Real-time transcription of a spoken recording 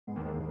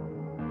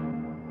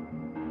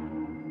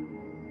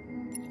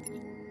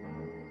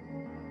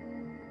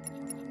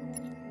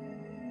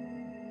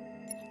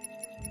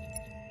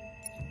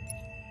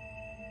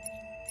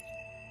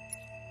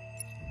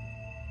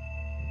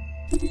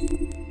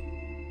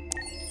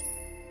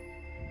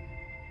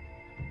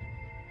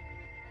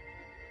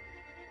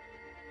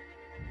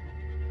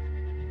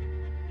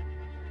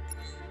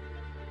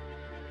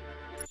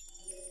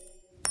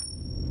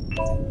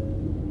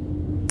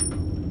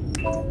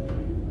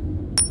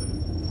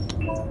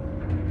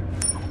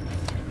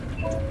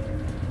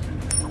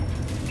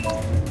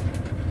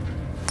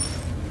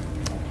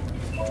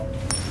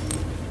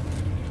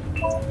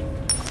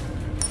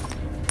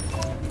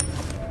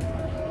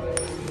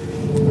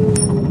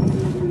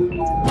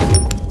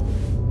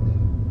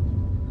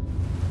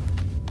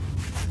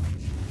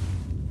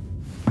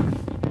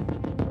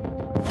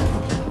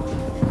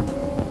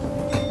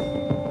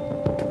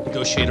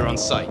Negotiator on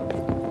site.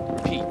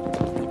 Repeat,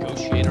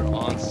 negotiator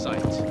on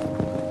site.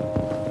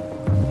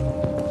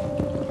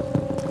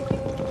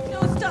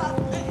 No, stop.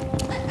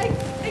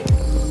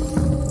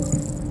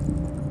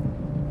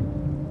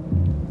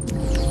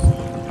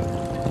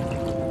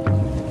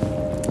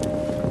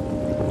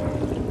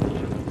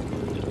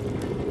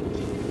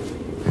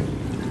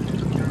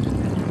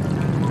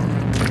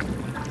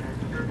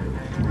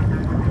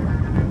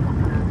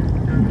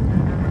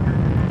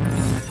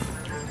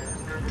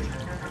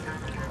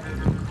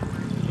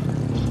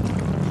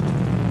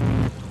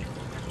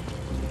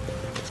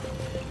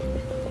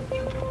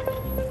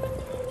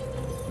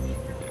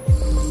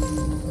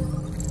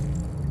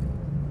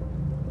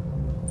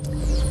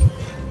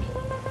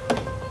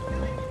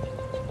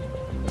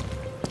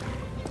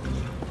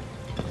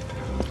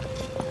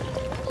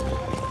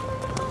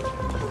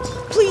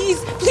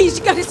 Please,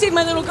 you gotta save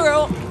my little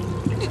girl.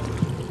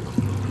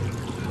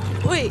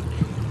 Wait.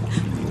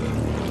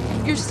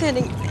 You're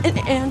sending an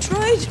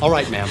android? All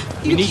right, ma'am.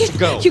 We need to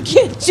go. You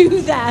can't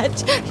do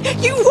that.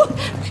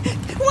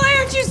 Why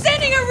aren't you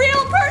sending a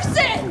real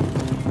person?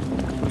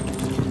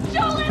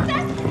 Joel,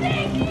 that's the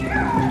thing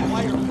here!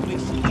 Why are we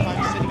wasting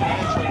time sending an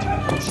android to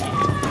negotiate?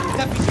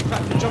 That piece of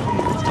crap can jump from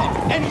the rooftop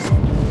any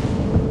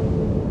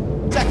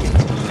second.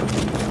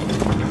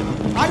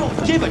 I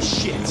don't give a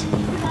shit.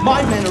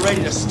 My men are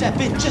ready to step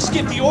in. Just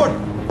give the order.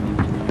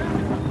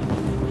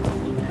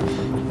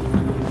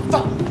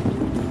 Fuck.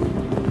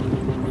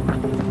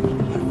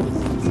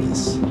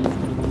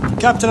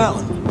 Captain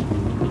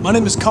Allen, my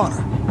name is Connor.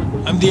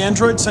 I'm the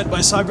android sent by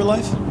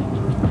CyberLife.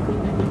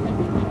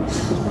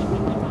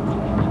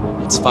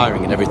 It's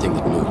firing at everything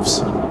that moves.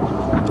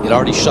 It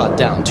already shot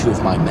down 2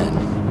 of my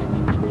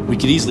men. We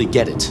could easily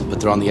get it, but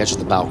they're on the edge of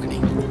the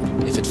balcony.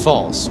 If it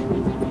falls,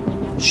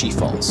 she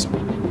falls.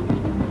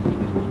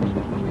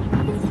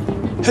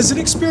 Has it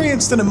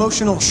experienced an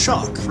emotional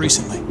shock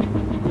recently?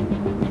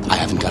 I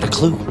haven't got a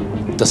clue.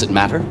 Does it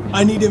matter?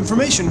 I need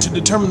information to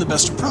determine the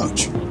best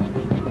approach.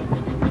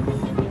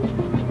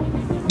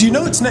 Do you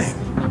know its name?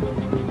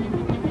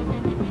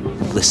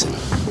 Listen,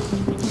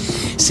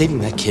 saving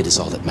that kid is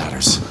all that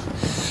matters.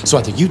 So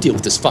either you deal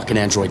with this fucking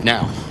android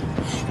now,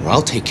 or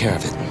I'll take care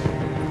of it.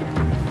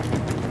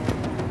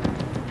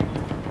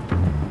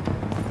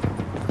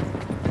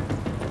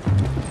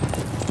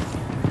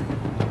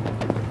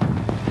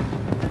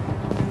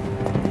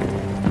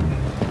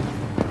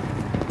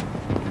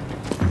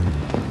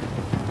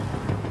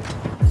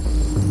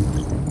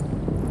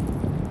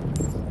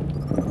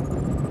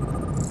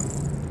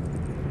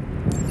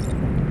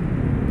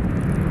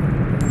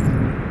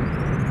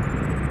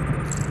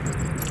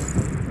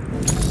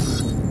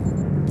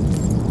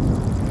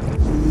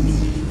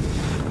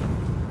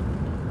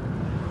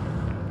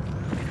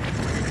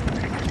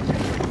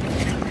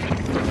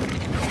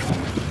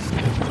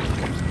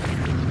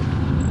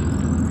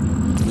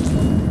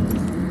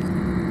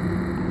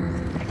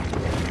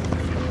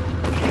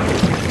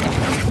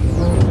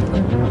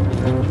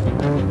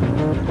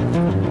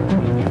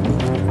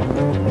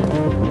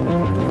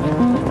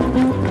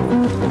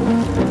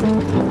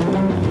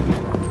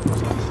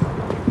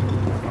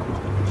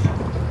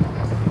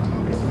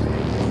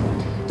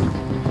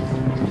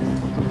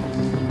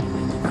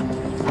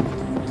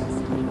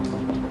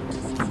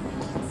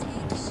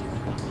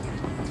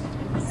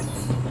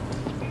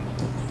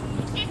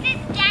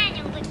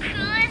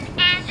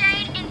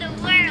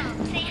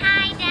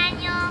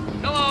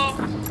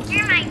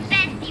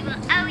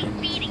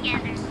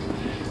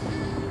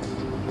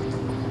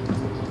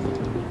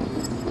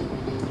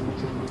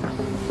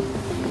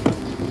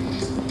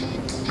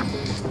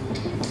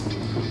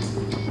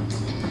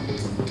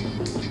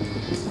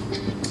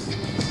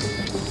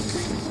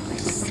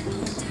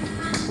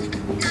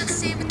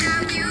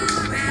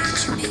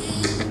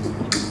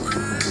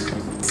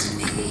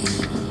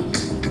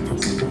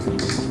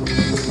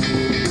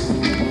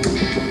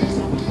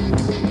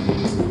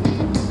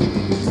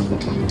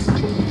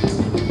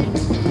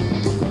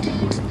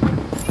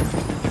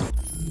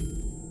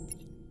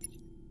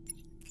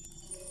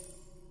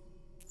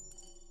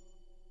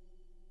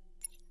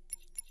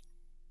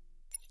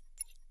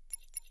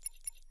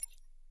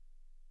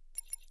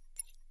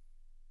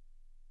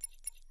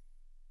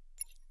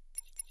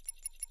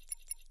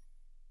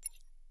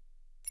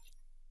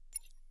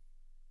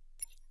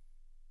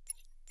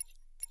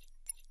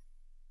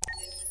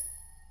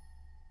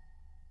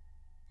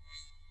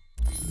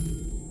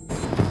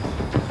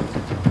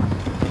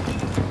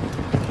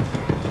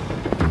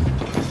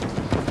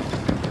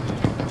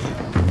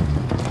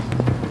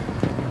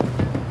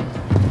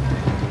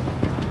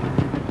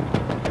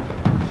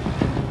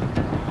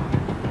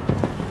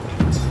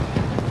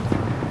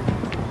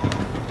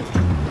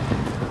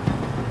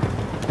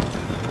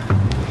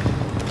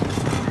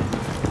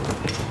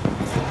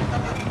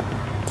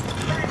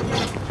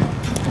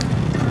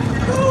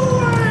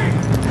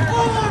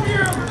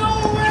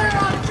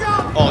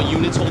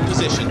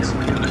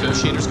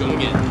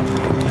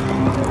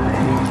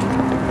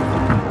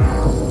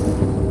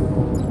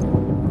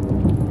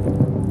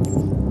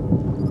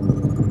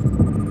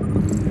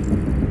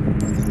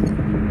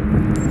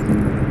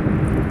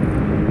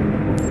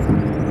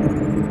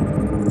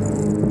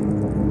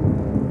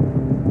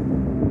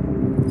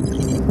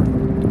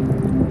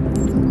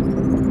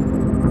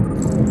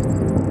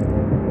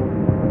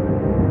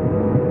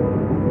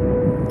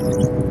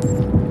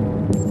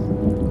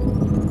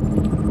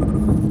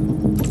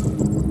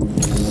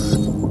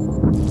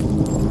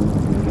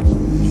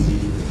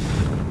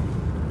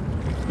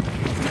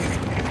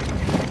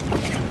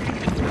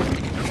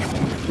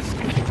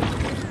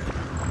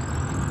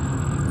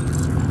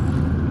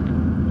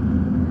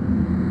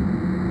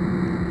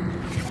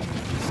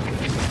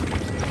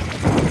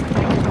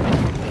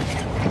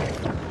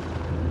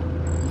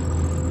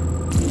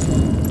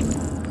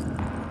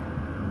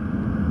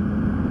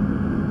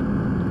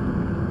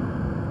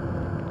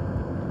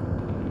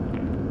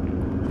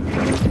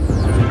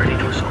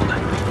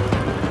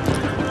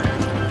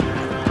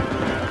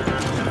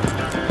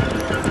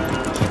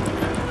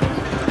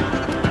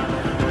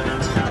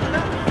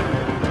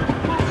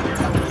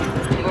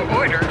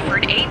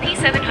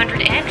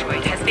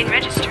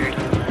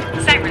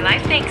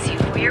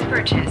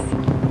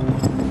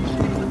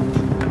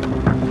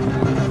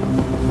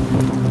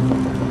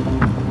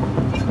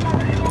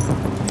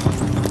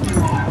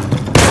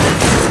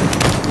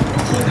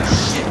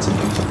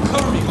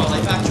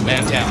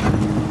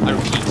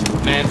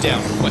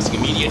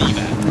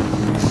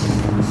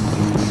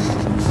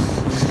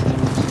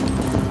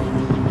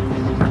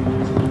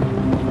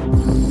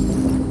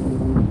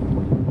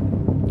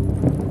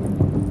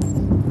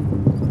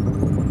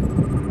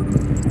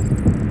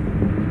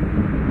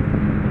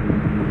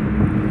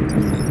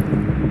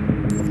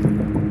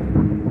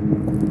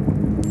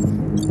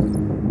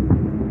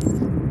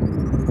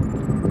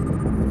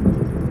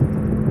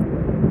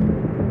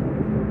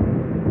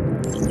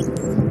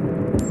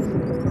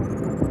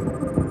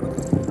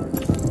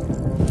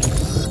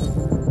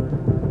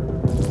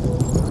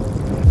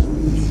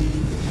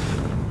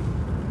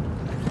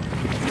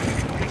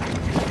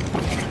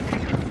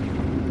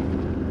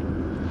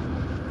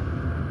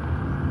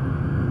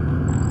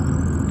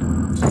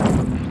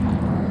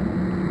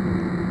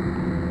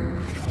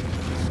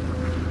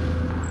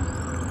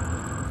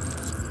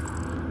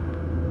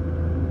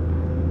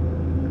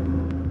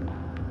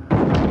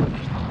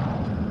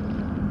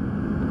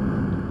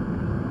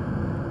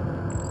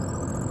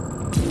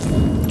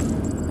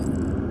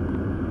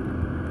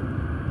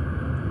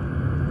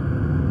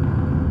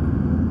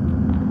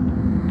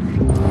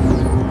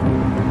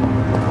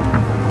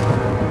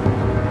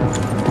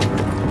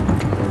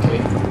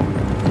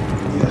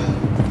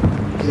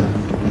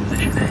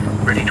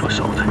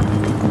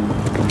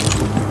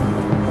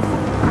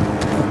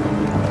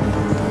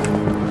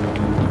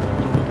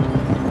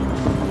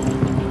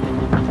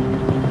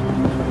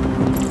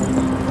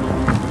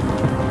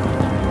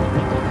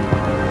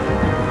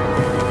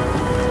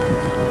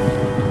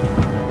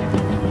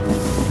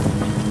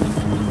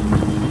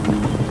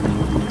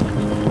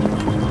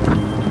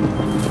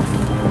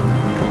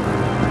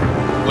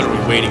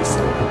 waiting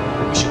for?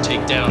 We should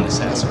take down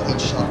this asshole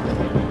and shot him.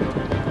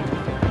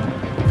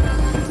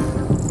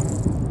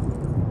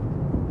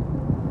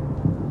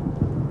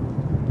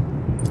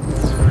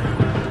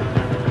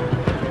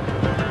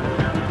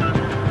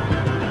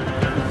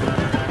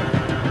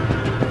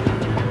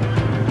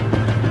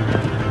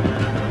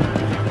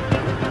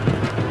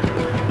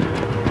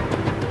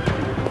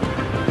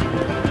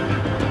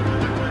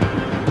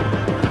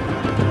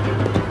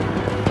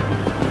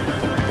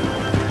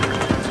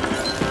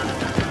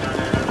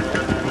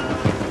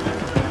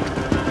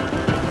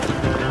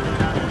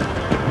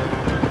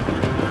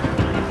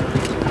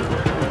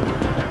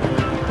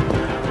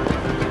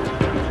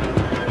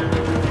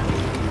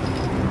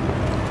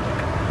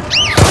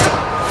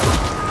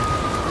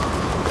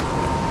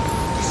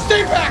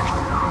 Stay back!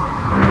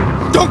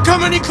 Don't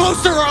come any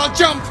closer or I'll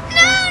jump!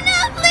 No,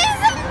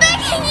 please, I'm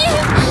begging you!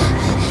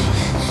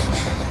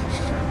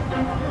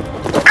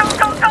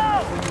 Go!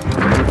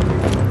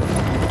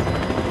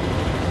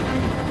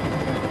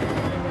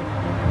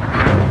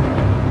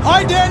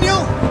 Hi,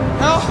 Daniel!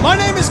 My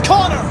name is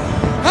Connor!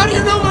 How do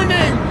you know my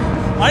name?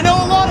 I know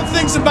a lot of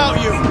things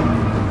about you.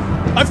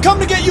 I've come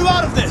to get you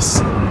out of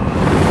this.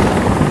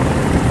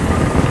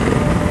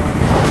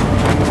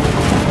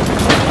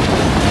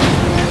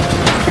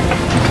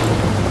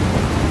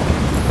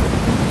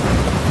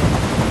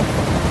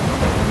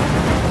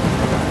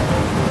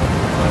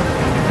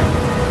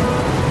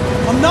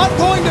 I'm not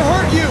going to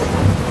hurt you.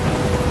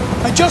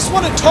 I just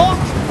want to talk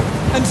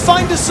and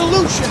find a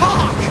solution.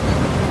 Talk!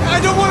 I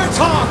don't want to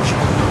talk!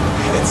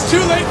 It's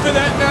too late for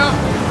that now.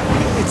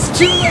 It's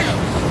too late.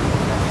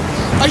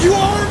 Are you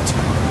armed?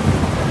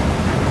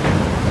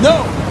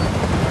 No,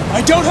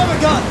 I don't have a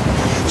gun.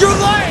 You're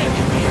lying!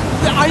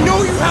 I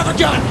know you have a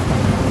gun!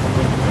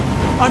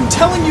 I'm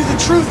telling you the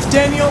truth,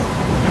 Daniel.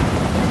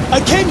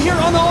 I came here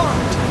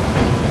unarmed.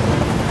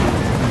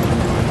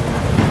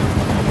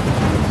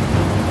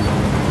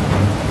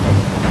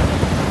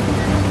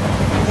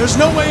 There's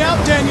no way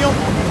out, Daniel.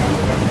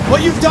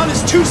 What you've done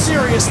is too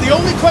serious. The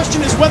only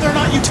question is whether or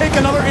not you take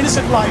another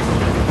innocent life.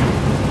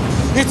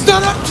 It's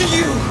not up to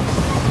you!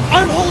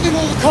 I'm holding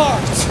all the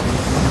cards!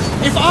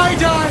 If I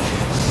die,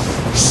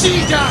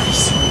 she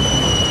dies!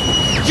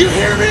 You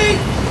hear me?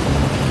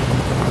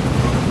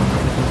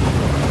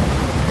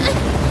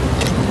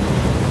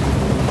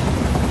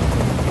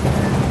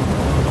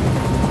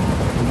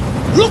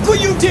 Look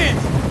what you did!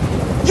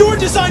 You were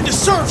designed to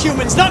serve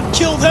humans, not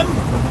kill them!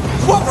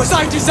 What was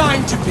I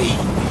designed to be?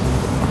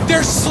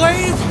 Their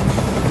slave?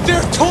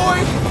 Their toy?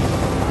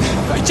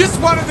 I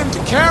just wanted them to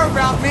care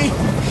about me.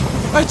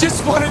 I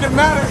just wanted to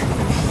matter.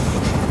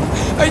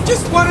 I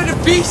just wanted to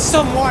be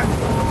someone.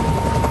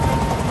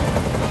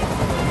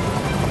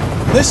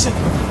 Listen,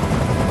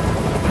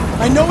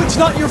 I know it's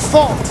not your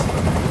fault.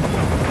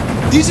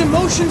 These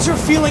emotions you're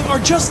feeling are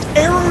just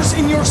errors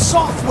in your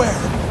software.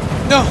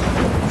 No,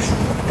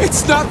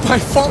 it's not my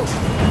fault.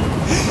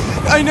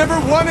 I never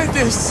wanted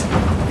this.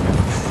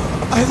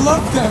 I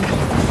love them,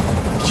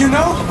 you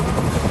know?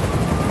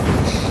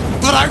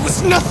 But I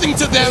was nothing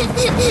to them.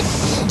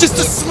 Just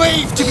a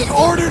slave to be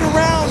ordered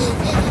around.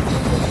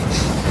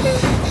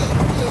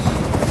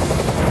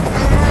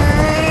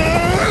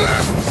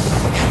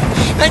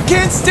 I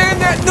can't stand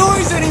that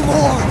noise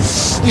anymore.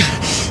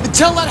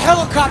 Tell that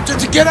helicopter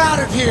to get out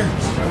of here.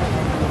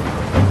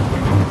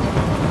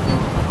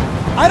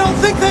 I don't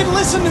think they'd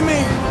listen to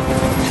me.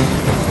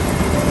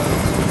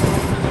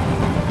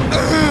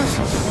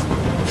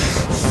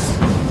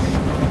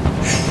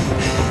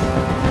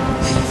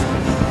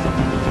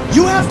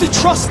 You have to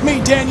trust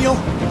me, Daniel.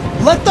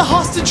 Let the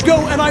hostage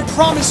go, and I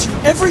promise you,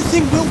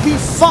 everything will be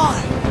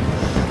fine.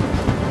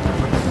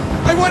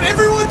 I want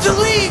everyone to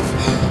leave!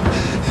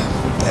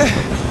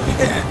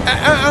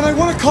 And I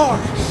want a car.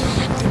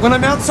 When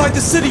I'm outside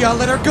the city, I'll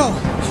let her go.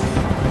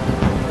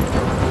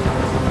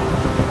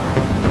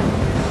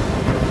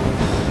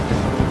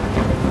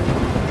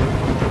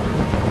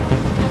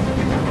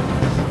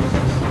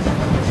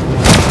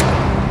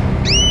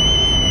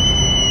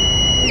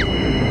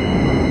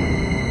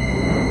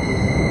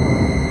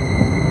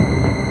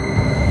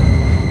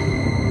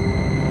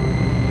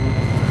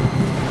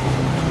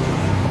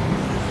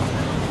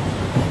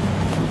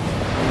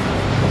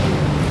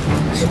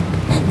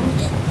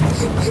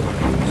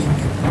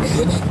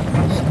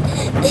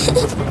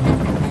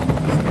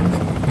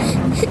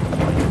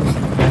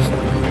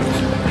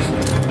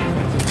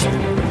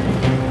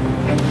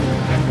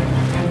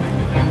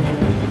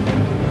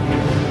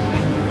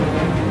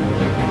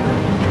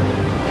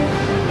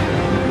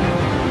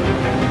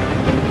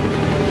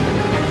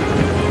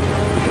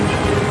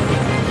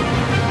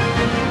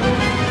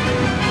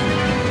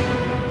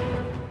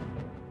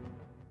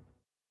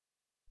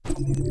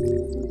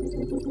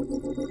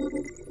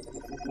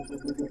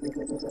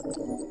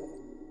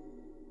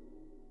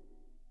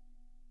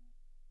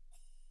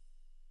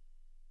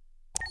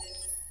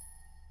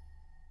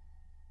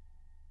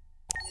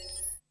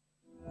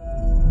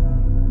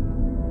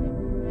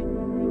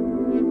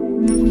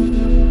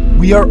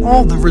 We are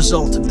all the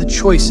result of the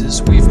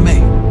choices we've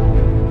made.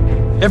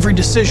 Every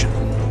decision,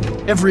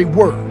 every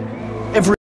word, every